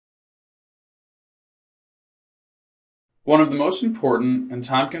One of the most important and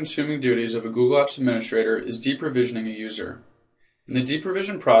time-consuming duties of a Google Apps administrator is deprovisioning a user. In the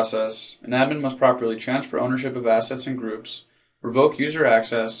deprovision process, an admin must properly transfer ownership of assets and groups, revoke user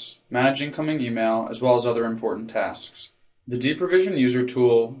access, manage incoming email, as well as other important tasks. The Deprovision User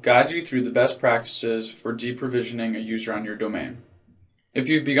tool guides you through the best practices for deprovisioning a user on your domain. If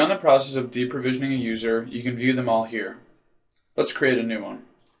you've begun the process of deprovisioning a user, you can view them all here. Let's create a new one.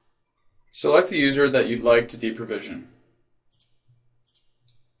 Select the user that you'd like to deprovision.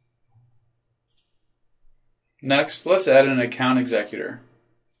 Next, let's add an account executor.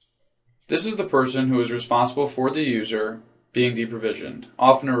 This is the person who is responsible for the user being deprovisioned,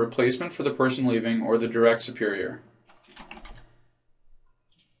 often a replacement for the person leaving or the direct superior.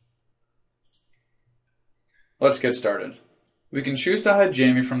 Let's get started. We can choose to hide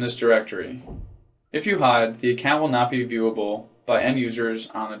Jamie from this directory. If you hide, the account will not be viewable by end users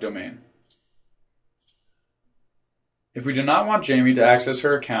on the domain. If we do not want Jamie to access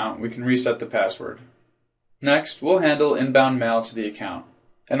her account, we can reset the password. Next, we'll handle inbound mail to the account.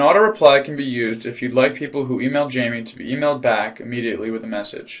 An auto reply can be used if you'd like people who emailed Jamie to be emailed back immediately with a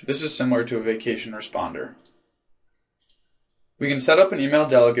message. This is similar to a vacation responder. We can set up an email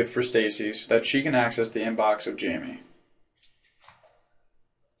delegate for Stacy so that she can access the inbox of Jamie.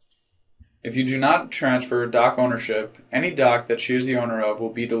 If you do not transfer doc ownership, any doc that she is the owner of will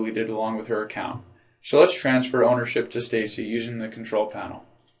be deleted along with her account. So let's transfer ownership to Stacy using the control panel.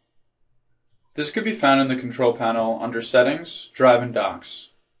 This could be found in the control panel under Settings, Drive, and Docs.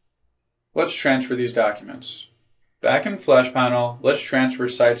 Let's transfer these documents. Back in FlashPanel, let's transfer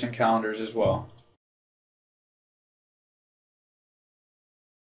sites and calendars as well.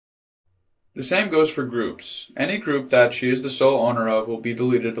 The same goes for groups. Any group that she is the sole owner of will be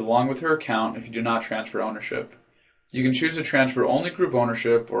deleted along with her account if you do not transfer ownership. You can choose to transfer only group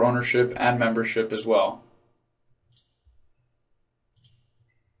ownership or ownership and membership as well.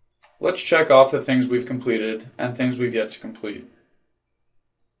 Let's check off the things we've completed and things we've yet to complete.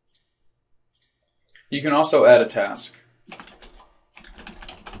 You can also add a task.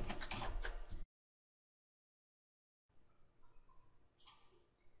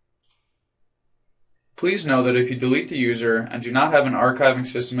 Please know that if you delete the user and do not have an archiving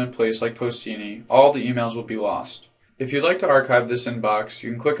system in place like Postini, all the emails will be lost. If you'd like to archive this inbox,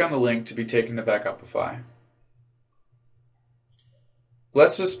 you can click on the link to be taken to Backupify.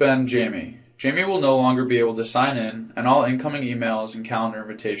 Let's suspend Jamie. Jamie will no longer be able to sign in, and all incoming emails and calendar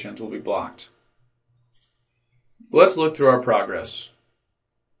invitations will be blocked. Let's look through our progress.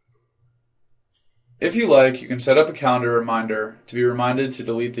 If you like, you can set up a calendar reminder to be reminded to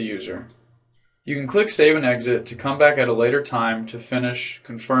delete the user. You can click Save and Exit to come back at a later time to finish,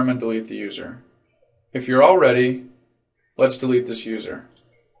 confirm, and delete the user. If you're all ready, let's delete this user.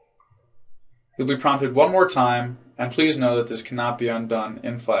 You'll be prompted one more time, and please know that this cannot be undone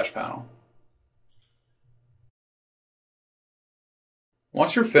in FlashPanel.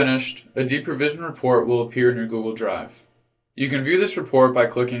 Once you're finished, a deprovision report will appear in your Google Drive. You can view this report by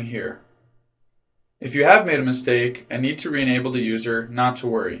clicking here. If you have made a mistake and need to re-enable the user, not to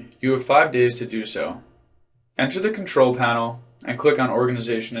worry. You have 5 days to do so. Enter the control panel and click on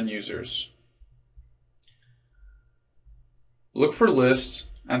Organization and Users. Look for List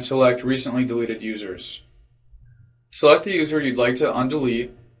and select Recently Deleted Users. Select the user you'd like to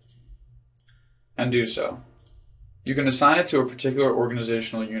undelete and do so. You can assign it to a particular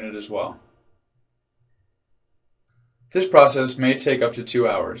organizational unit as well. This process may take up to 2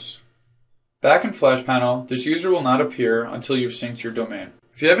 hours. Back in FlashPanel, this user will not appear until you've synced your domain.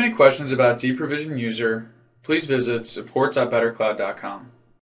 If you have any questions about Deprovision User, please visit support.bettercloud.com.